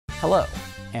Hello,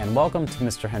 and welcome to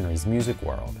Mr. Henry's Music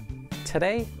World.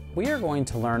 Today, we are going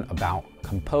to learn about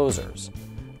composers.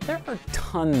 There are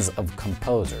tons of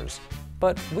composers,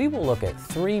 but we will look at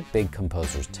 3 big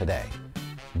composers today.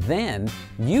 Then,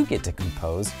 you get to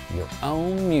compose your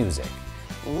own music.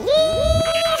 Hey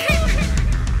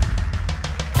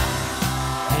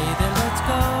there, let's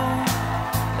go.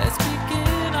 Let's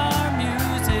begin our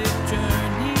music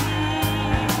journey.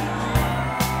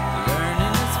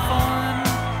 Learning is fun.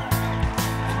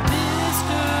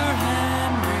 Mr.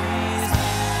 Henry's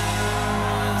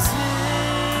Music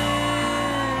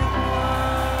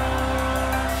World.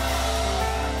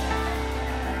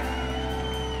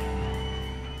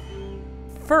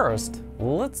 First,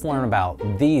 let's learn about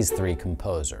these 3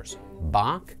 composers: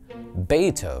 Bach,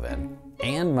 Beethoven,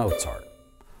 and Mozart.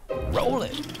 Roll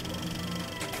it!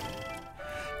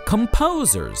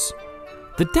 Composers.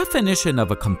 The definition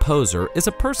of a composer is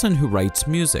a person who writes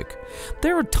music.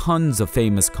 There are tons of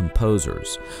famous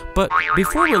composers, but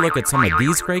before we look at some of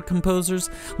these great composers,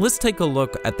 let's take a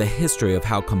look at the history of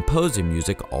how composing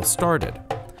music all started.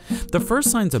 The first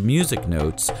signs of music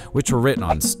notes, which were written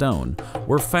on stone,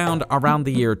 were found around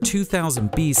the year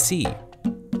 2000 BC.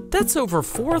 That's over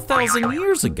 4,000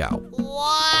 years ago.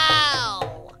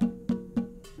 Wow!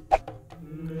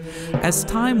 As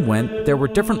time went, there were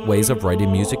different ways of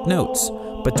writing music notes,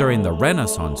 but during the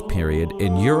Renaissance period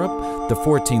in Europe, the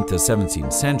 14th to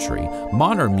 17th century,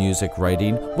 modern music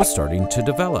writing was starting to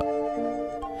develop.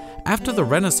 After the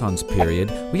Renaissance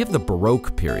period, we have the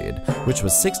Baroque period, which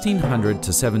was 1600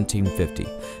 to 1750.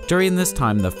 During this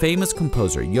time, the famous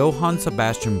composer Johann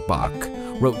Sebastian Bach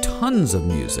wrote tons of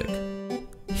music.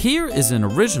 Here is an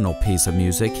original piece of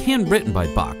music handwritten by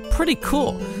Bach. Pretty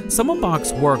cool. Some of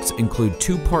Bach's works include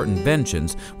 2-part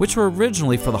inventions, which were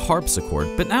originally for the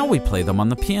harpsichord, but now we play them on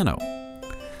the piano.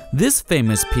 This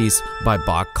famous piece by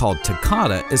Bach called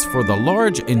Toccata is for the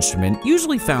large instrument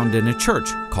usually found in a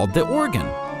church called the organ.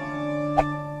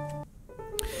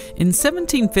 In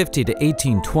 1750 to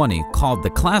 1820, called the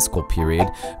Classical period,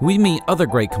 we meet other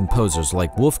great composers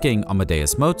like Wolfgang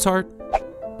Amadeus Mozart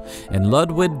and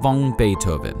Ludwig van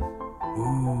Beethoven.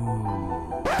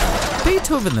 Ooh.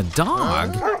 Beethoven the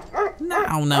dog?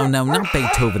 No, not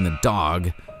Beethoven the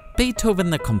dog. Beethoven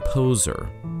the composer.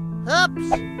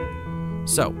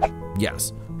 Oops! So,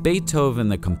 yes, Beethoven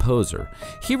the composer.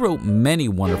 He wrote many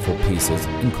wonderful pieces,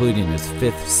 including his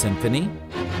 5th Symphony,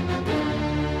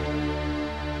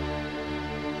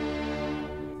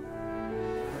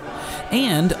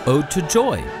 and Ode to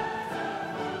Joy.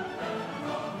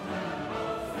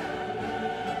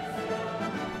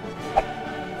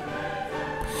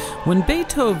 When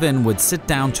Beethoven would sit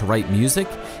down to write music,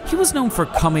 he was known for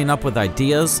coming up with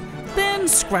ideas, then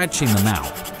scratching them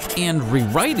out, and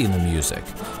rewriting the music,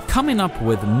 coming up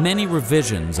with many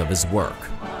revisions of his work.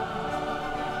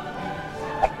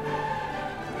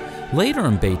 Later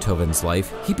in Beethoven's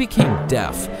life, he became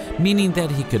deaf, meaning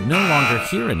that he could no longer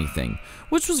hear anything,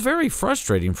 which was very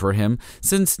frustrating for him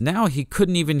since now he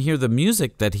couldn't even hear the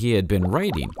music that he had been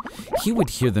writing. He would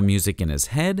hear the music in his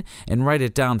head and write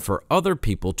it down for other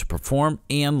people to perform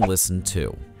and listen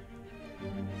to.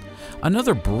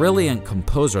 Another brilliant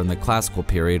composer in the classical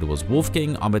period was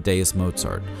Wolfgang Amadeus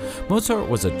Mozart. Mozart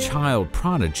was a child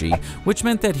prodigy, which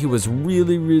meant that he was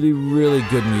really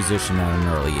good musician at an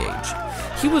early age.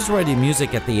 He was writing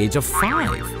music at the age of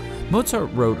 5. Mozart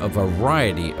wrote a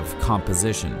variety of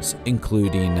compositions,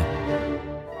 including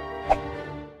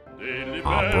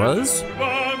operas,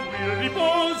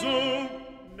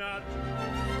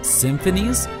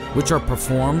 symphonies, which are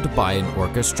performed by an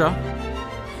orchestra,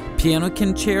 piano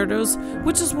concertos,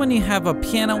 which is when you have a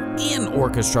piano and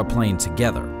orchestra playing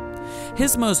together.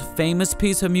 His most famous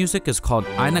piece of music is called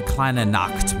Eine kleine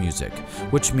Nachtmusik,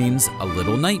 which means a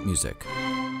little night music.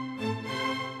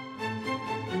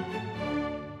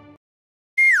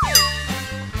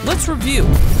 Let's review.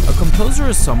 A composer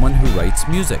is someone who writes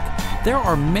music. There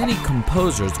are many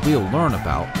composers we'll learn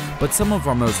about, but some of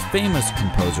our most famous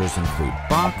composers include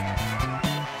Bach,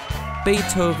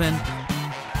 Beethoven,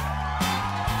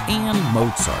 and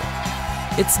Mozart.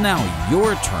 It's now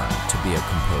your turn to be a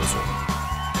composer.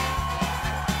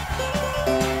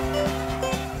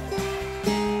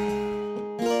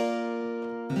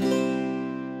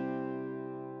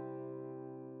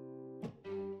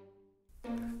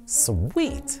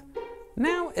 Sweet!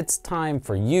 Now it's time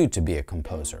for you to be a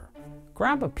composer.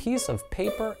 Grab a piece of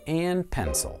paper and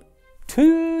pencil.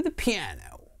 To the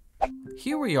piano!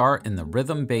 Here we are in the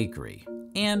Rhythm Bakery,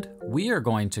 and we are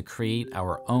going to create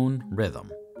our own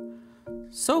rhythm.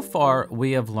 So far,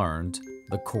 we have learned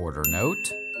the quarter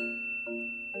note,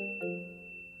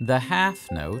 the half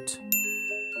note,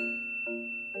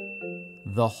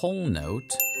 the whole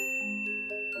note,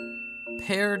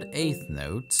 paired eighth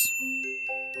notes,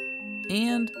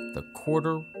 and the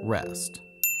quarter rest.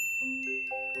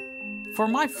 For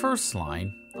my first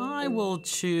line, I will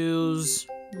choose,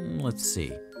 let's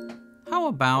see, how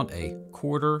about a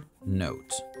quarter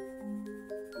note?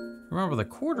 Remember, the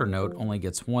quarter note only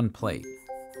gets one plate.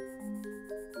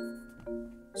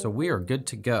 So we are good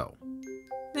to go.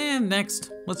 And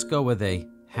next, let's go with a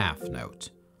half note.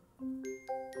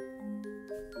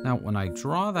 Now, when I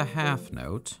draw the half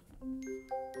note,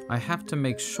 I have to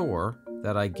make sure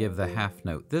that I give the half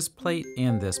note this plate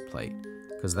and this plate,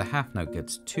 because the half note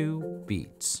gets 2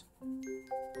 beats.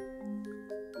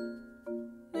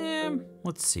 And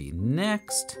let's see,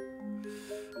 next,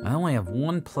 I only have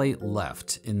 1 plate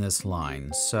left in this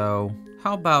line, so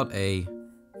how about a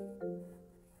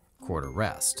quarter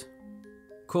rest?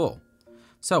 Cool.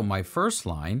 So my first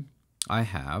line, I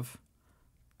have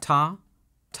ta,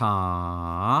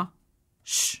 ta,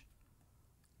 sh.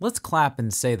 Let's clap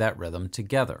and say that rhythm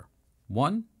together.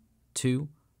 1, 2,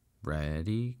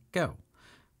 ready, go.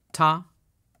 Ta,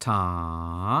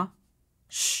 ta,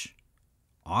 sh.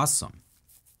 Awesome.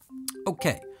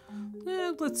 Okay,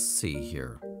 let's see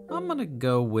here. I'm gonna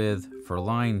go with, for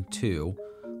line 2,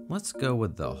 let's go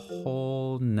with the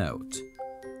whole note.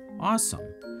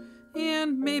 Awesome.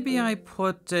 And maybe I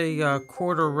put a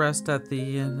quarter rest at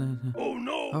the end. Oh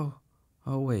no!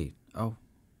 Oh wait. Oh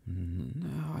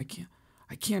no,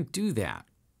 I can't do that.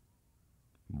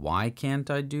 Why can't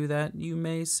I do that, you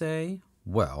may say?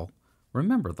 Well,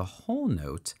 remember, the whole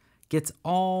note gets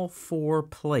all 4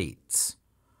 plates.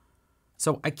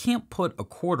 So I can't put a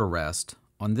quarter rest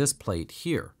on this plate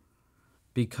here,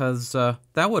 because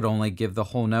that would only give the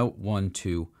whole note 1,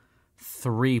 2,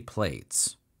 3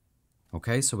 plates.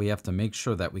 Okay, so we have to make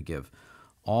sure that we give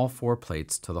all 4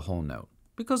 plates to the whole note,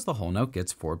 because the whole note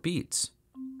gets 4 beats.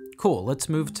 Cool, let's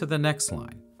move to the next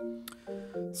line.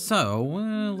 So,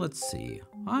 let's see.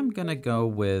 I'm gonna go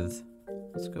with,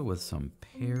 let's go with some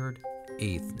paired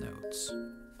eighth notes.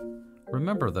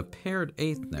 Remember, the paired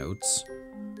eighth notes,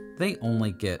 they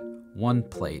only get 1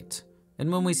 plate.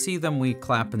 And when we see them, we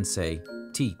clap and say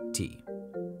T, T.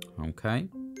 Okay?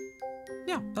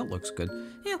 Yeah, that looks good.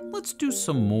 Yeah, let's do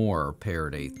some more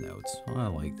paired eighth notes. I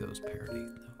like those paired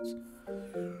eighth notes.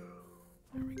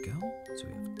 There we go. So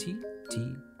we have T,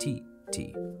 T, T,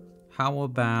 T. How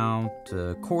about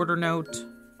a quarter note?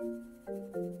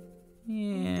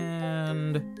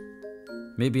 And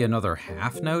maybe another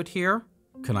half note here?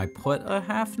 Can I put a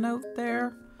half note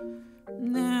there?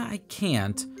 Nah, I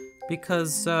can't,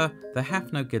 because the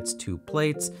half note gets 2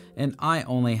 plates, and I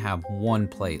only have 1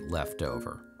 plate left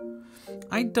over.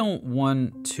 I don't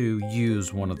want to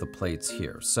use one of the plates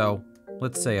here, so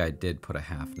let's say I did put a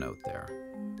half note there.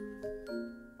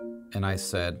 And I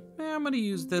said, I'm going to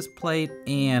use this plate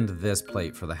and this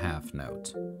plate for the half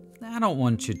note. I don't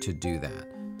want you to do that.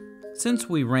 Since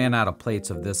we ran out of plates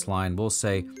of this line, we'll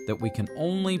say that we can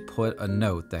only put a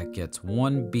note that gets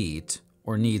 1 beat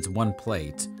or needs 1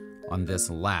 plate on this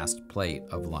last plate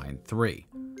of line 3.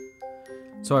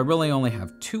 So I really only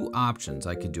have 2 options.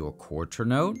 I could do a quarter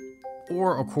note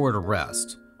or a quarter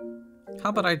rest. How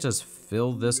about I just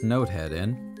fill this note head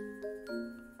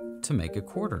in to make a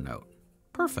quarter note?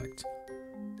 Perfect.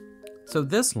 So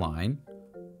this line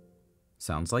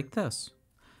sounds like this.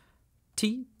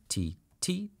 T, T,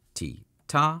 T, T,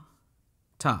 ta,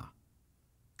 ta.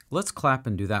 Let's clap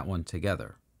and do that one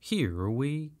together. Here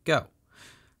we go.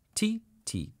 T,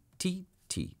 T, T,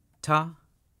 T, ta,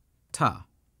 ta.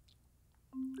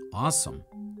 Awesome.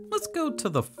 Let's go to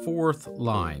the 4th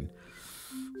line.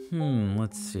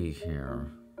 Let's see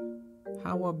here.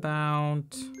 How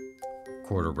about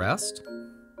quarter rest?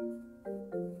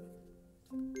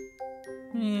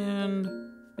 And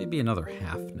maybe another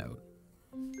half note.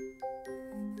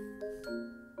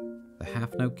 The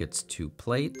half note gets 2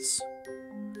 plates.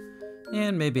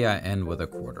 And maybe I end with a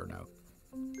quarter note.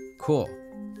 Cool.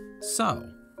 So,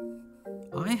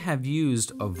 I have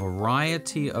used a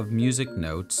variety of music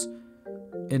notes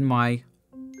in my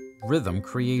rhythm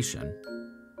creation.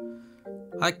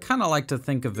 I kind of like to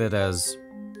think of it as,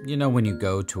 you know, when you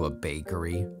go to a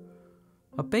bakery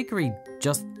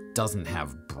just doesn't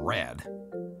have bread.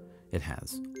 It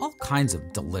has all kinds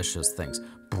of delicious things.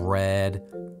 Bread,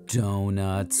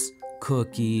 donuts,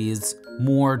 cookies,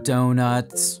 more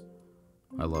donuts.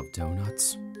 I love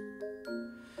donuts.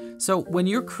 So when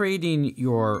you're creating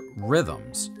your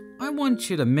rhythms, I want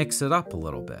you to mix it up a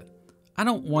little bit. I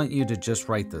don't want you to just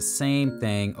write the same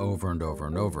thing over and over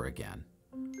and over again.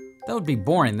 That would be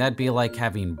boring. That'd be like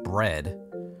having bread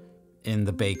in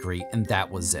the bakery and that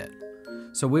was it.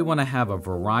 So we want to have a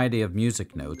variety of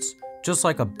music notes just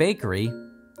like a bakery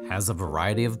has a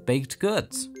variety of baked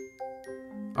goods.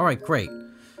 All right, great.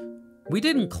 We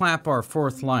didn't clap our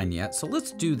fourth line yet, so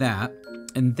let's do that,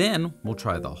 and then we'll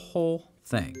try the whole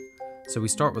thing. So we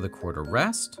start with a quarter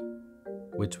rest,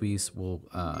 which we will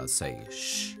say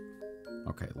shh.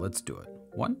 Okay, let's do it.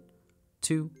 1,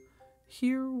 2,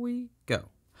 here we go.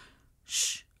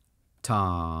 Shh,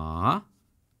 ta,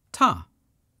 ta.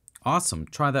 Awesome,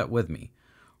 try that with me.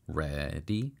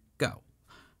 Ready, go.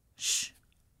 Shh,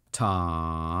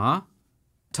 ta,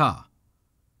 ta.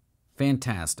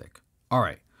 Fantastic. All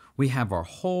right, we have our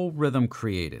whole rhythm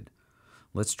created.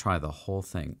 Let's try the whole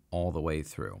thing all the way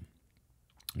through.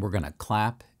 We're gonna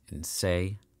clap and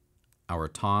say our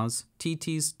tas,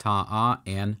 TTs, ta,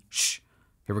 and shh.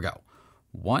 Here we go.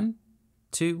 1,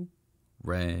 2,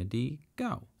 ready,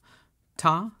 go.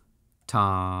 Ta,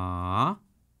 ta,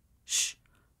 shh,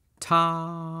 ta.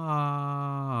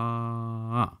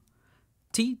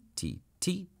 T, T,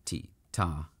 T, T,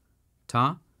 ta,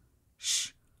 ta,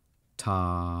 shh,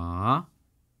 ta,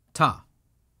 ta.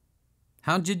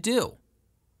 How'd you do?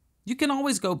 You can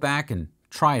always go back and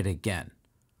try it again.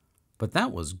 But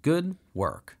that was good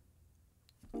work.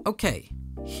 Okay,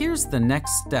 here's the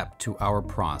next step to our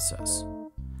process.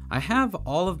 I have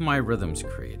all of my rhythms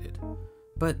created,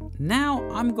 but now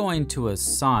I'm going to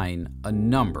assign a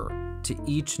number to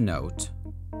each note,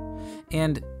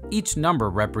 and each number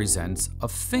represents a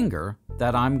finger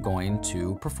that I'm going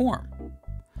to perform.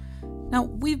 Now,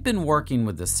 we've been working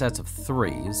with the sets of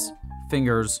threes,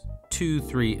 fingers 2,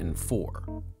 3, and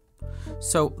 4.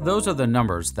 So those are the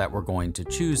numbers that we're going to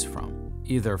choose from,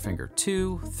 either finger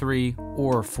 2, 3,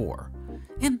 or 4.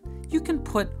 And you can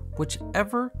put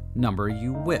whichever number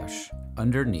you wish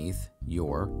underneath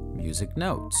your music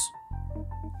notes.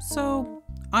 So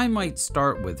I might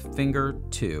start with finger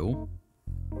 2,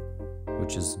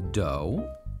 which is do.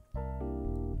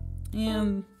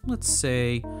 And let's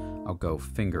say I'll go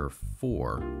finger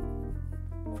 4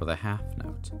 for the half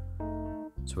note.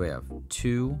 So we have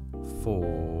 2,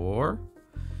 4.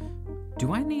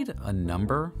 Do I need a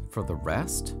number for the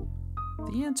rest?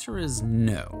 The answer is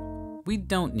no. We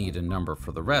don't need a number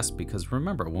for the rest because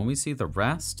remember, when we see the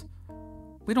rest,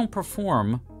 we don't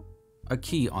perform a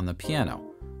key on the piano.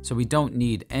 So we don't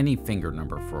need any finger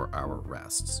number for our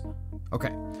rests.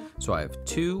 Okay, so I have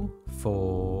 2,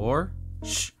 4,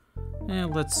 shh.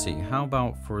 And let's see, how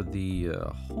about for the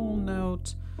whole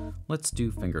note? Let's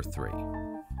do finger 3.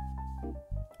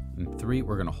 And 3,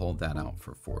 we're gonna hold that out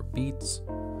for 4 beats.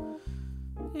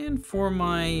 And for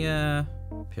my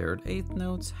paired eighth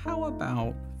notes, how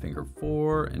about finger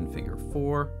 4 and finger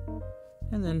 4,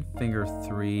 and then finger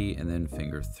 3 and then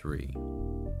finger 3.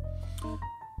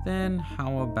 Then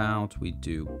how about we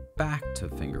do back to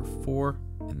finger 4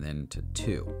 and then to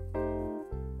 2.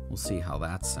 We'll see how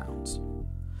that sounds.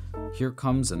 Here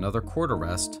comes another quarter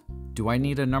rest. Do I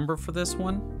need a number for this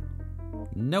one?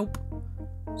 Nope.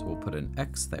 So we'll put an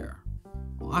X there.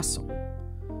 Awesome.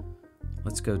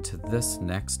 Let's go to this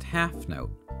next half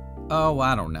note. Oh,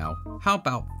 I don't know. How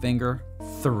about finger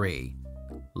 3?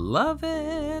 Love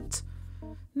it.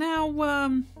 Now,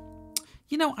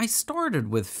 you know, I started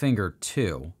with finger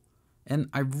 2, and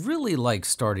I really like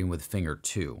starting with finger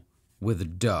 2,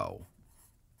 with do.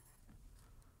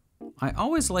 I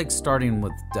always like starting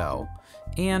with do,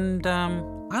 and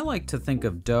I like to think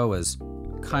of do as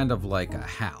kind of like a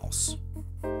house.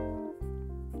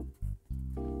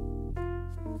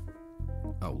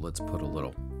 Oh, let's put a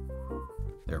little,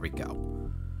 there we go.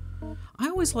 I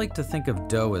always like to think of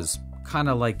do as kind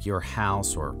of like your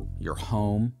house or your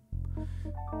home.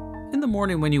 In the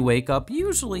morning when you wake up,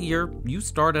 usually you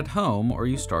start at home or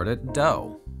you start at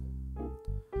do.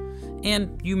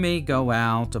 And you may go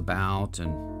out about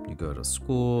and you go to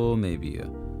school, maybe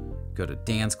you go to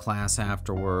dance class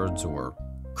afterwards or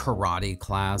karate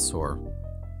class, or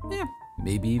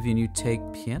maybe even you take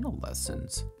piano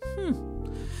lessons.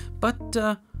 But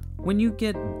when you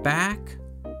get back,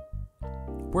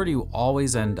 where do you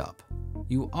always end up?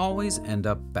 You always end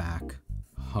up back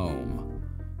home.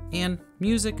 And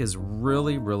music is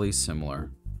really, really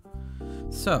similar.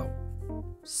 So,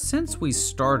 since we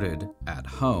started at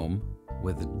home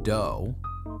with do,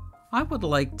 I would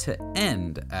like to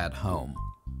end at home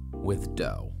with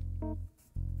do.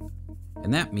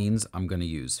 And that means I'm going to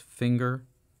use finger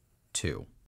 2.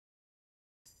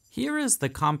 Here is the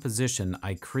composition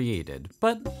I created,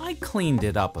 but I cleaned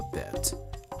it up a bit.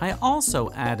 I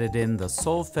also added in the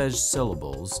solfege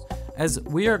syllables as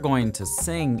we are going to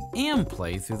sing and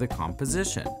play through the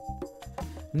composition.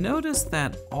 Notice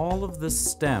that all of the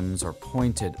stems are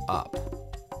pointed up.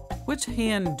 Which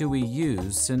hand do we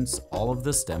use since all of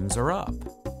the stems are up?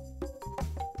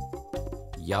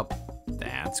 Yup,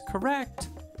 That's correct.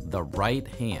 The right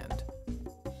hand.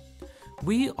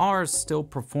 We are still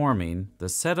performing the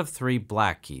set of 3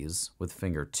 black keys with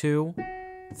finger 2,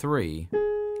 3,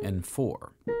 and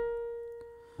 4.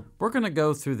 We're going to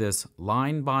go through this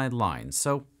line by line,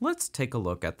 so let's take a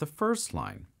look at the first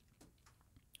line.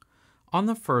 On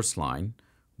the first line,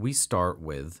 we start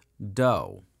with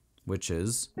do, which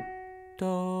is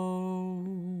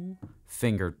do,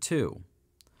 finger 2.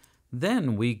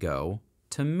 Then we go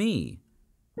to mi,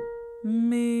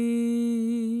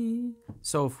 mi.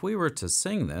 So if we were to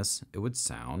sing this, it would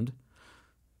sound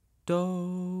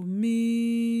do,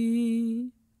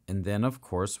 mi. And then, of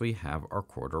course, we have our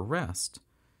quarter rest.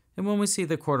 And when we see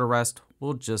the quarter rest,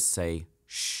 we'll just say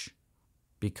shh,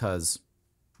 because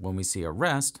when we see a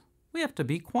rest, we have to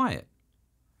be quiet.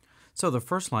 So the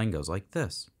first line goes like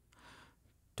this.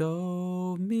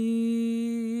 Do,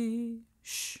 mi,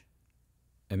 sh.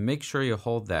 And make sure you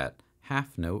hold that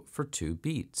half note for 2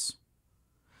 beats.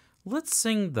 Let's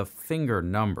sing the finger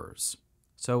numbers.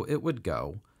 So it would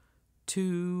go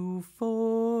 2,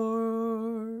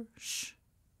 4, sh.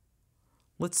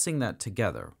 Let's sing that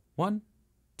together. 1,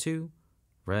 2,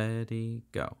 ready,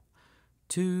 go.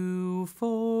 2,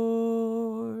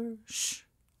 4, sh.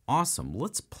 Awesome.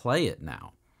 Let's play it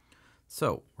now.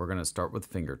 So we're going to start with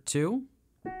finger 2,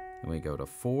 and we go to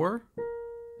 4,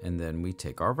 and then we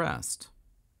take our rest.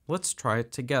 Let's try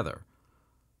it together.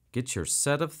 Get your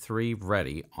set of 3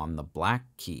 ready on the black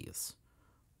keys.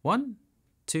 1,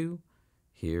 2,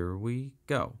 here we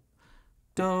go.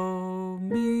 Do,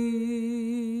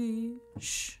 mi,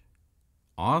 sh.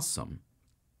 Awesome.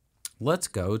 Let's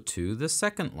go to the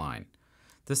second line.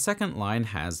 The second line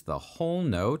has the whole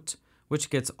note, which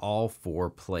gets all 4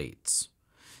 plates.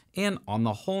 And on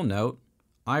the whole note,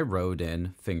 I wrote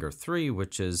in finger 3,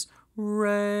 which is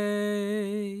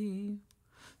re.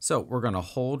 So we're going to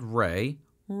hold re,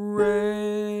 re,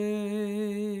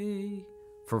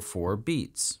 for 4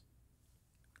 beats.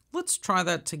 Let's try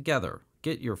that together.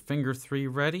 Get your finger 3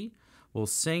 ready. We'll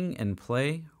sing and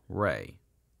play re.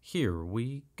 Here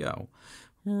we go.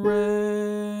 Re.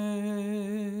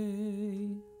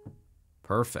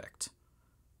 Perfect.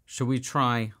 Should we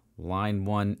try line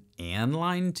 1 and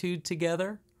line 2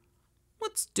 together?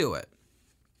 Let's do it.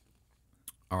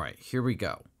 All right, here we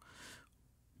go.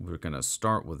 We're going to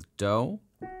start with do,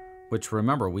 which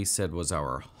remember we said was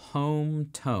our home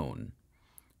tone.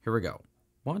 Here we go.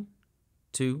 1,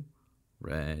 2,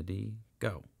 ready,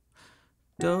 go.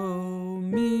 Do,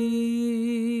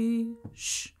 mi,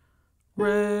 sh,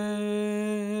 re.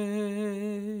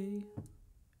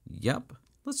 Yep,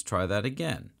 let's try that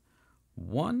again.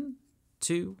 1,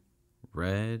 2,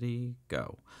 ready,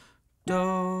 go.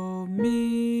 Do,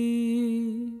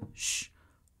 mi, sh,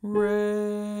 re.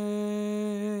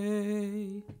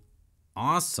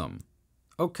 Awesome.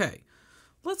 Okay,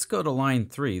 let's go to line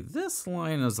 3. This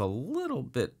line is a little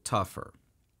bit tougher.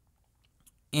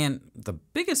 And the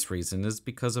biggest reason is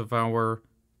because of our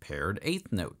paired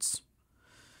 8th notes.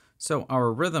 So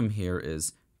our rhythm here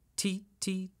is ti,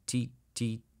 ti, ti,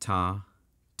 ti, ta,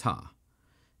 ta.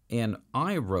 And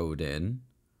I wrote in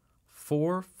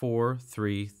 4, 4,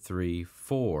 3, 3,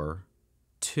 4,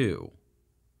 2,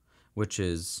 which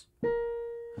is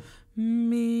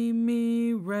mi,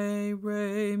 mi, re,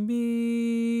 re,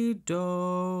 mi,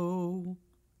 do.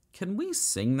 Can we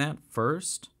sing that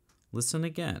first? Listen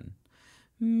again.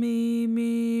 Mi,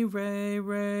 mi, re,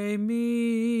 re,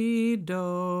 mi,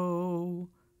 do.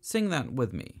 Sing that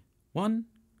with me. 1,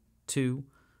 2,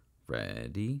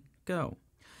 ready, go.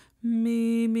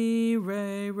 Mi, mi,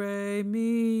 re, re,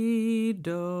 mi,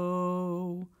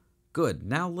 do. Good.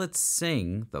 Now let's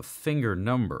sing the finger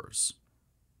numbers.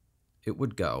 It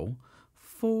would go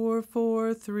 4,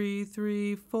 4, 3,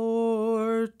 3,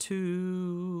 4,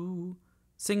 2.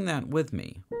 Sing that with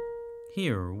me.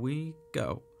 Here we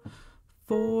go.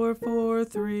 4, 4,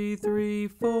 3, 3,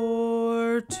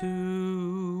 4,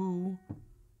 2.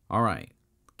 All right,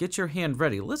 get your hand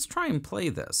ready. Let's try and play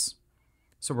this.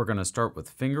 So we're going to start with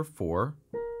finger 4,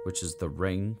 which is the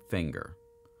ring finger.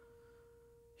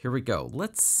 Here we go.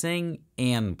 Let's sing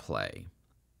and play.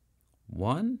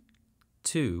 1,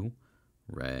 2,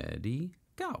 ready,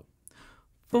 go.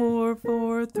 4,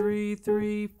 4, 3,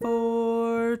 3,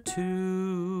 4,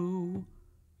 2.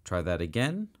 Try that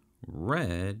again.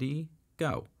 Ready,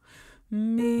 go.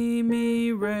 Mi,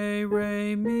 mi, re,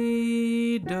 re,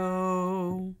 mi,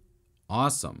 do.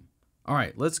 Awesome. All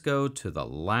right, let's go to the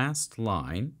last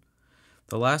line.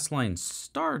 The last line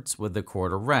starts with the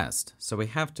quarter rest, so we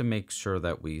have to make sure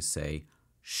that we say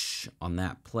shh on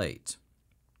that plate.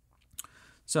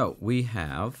 So we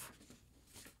have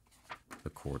the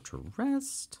quarter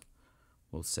rest.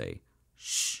 We'll say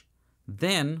shh.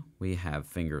 Then we have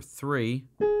finger 3,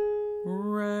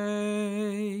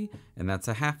 re, and that's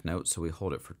a half note, so we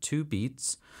hold it for 2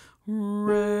 beats,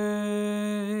 re,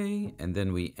 and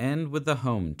then we end with the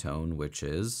home tone, which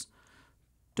is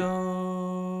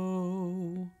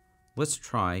do. Let's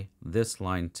try this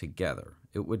line together.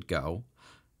 It would go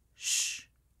sh,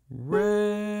 re,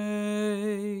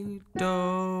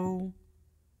 do.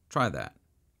 Try that.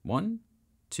 1,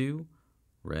 2,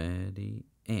 ready,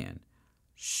 and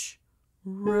sh,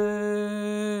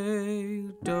 re,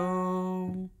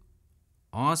 do.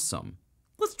 Awesome.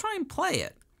 Let's try and play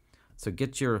it. So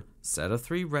get your set of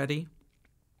 3 ready.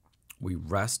 We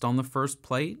rest on the first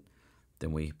plate.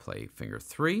 Then we play finger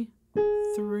 3,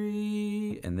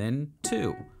 3, and then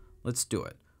 2. Let's do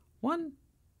it. 1,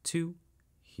 2,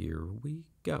 here we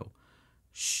go.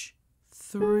 Sh,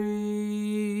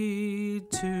 3,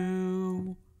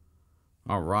 2.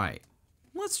 All right,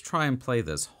 let's try and play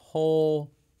this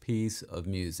whole piece of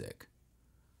music.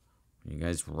 You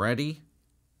guys ready?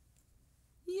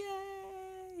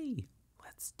 Yay!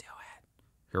 Let's do it.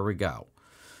 Here we go.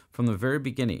 From the very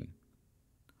beginning.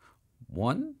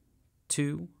 1,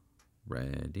 2,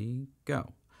 ready,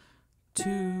 go.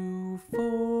 2,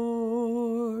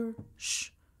 4, sh,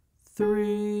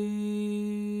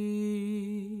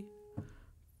 3,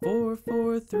 4,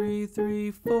 4, 3,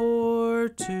 3, 4,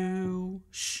 2,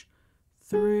 sh,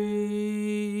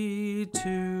 3,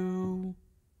 2.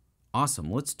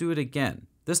 Awesome, let's do it again.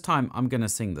 This time I'm gonna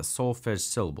sing the solfege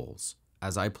syllables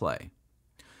as I play.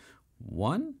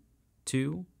 1,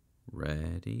 2,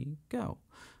 ready, go.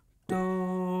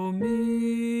 Do,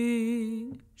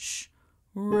 mi, sh,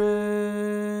 re.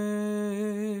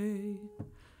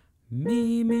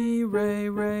 Mi, mi, re,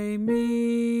 re,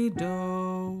 mi,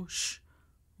 do, sh,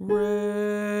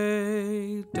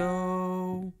 re,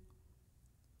 do.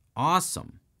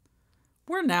 Awesome.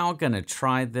 We're now going to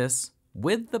try this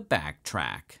with the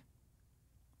backtrack.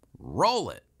 Roll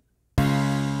it.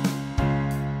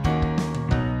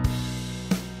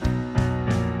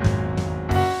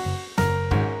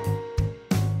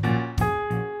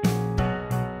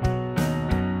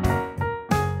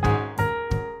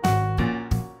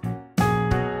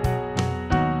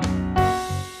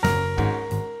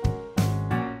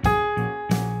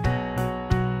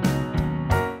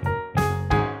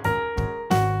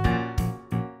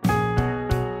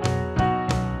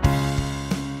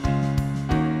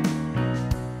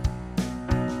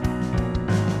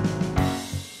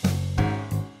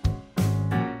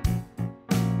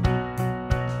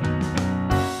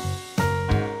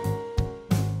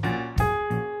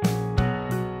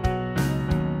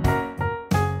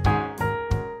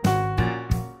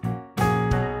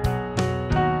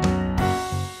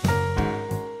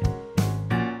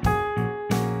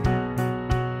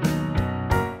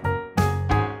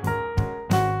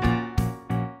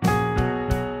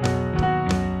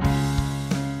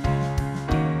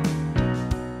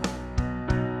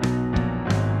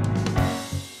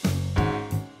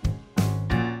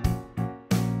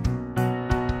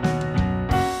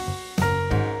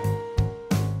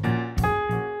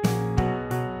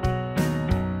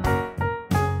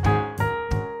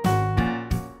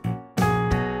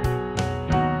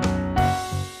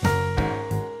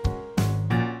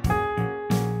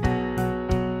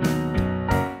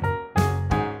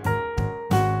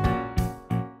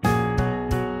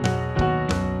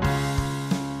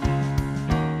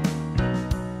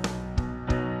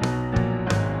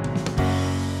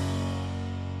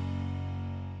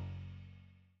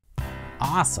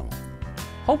 Awesome!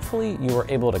 Hopefully you were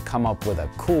able to come up with a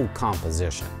cool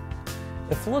composition.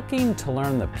 If looking to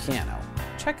learn the piano,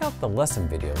 check out the lesson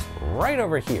videos right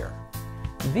over here.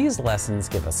 These lessons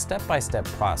give a step-by-step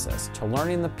process to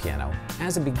learning the piano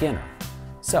as a beginner.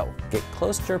 So get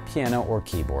close to your piano or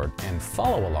keyboard and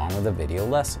follow along with the video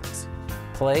lessons.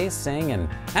 Play, sing, and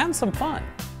have some fun.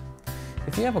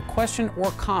 If you have a question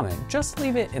or comment, just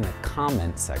leave it in the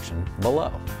comment section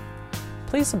below.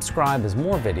 Please subscribe as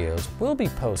more videos will be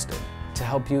posted to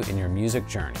help you in your music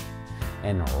journey.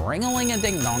 And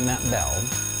ring-a-ling-a-ding-dong that bell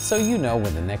so you know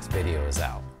when the next video is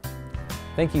out.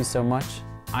 Thank you so much.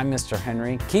 I'm Mr.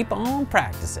 Henry. Keep on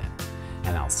practicing,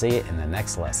 and I'll see you in the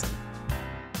next lesson.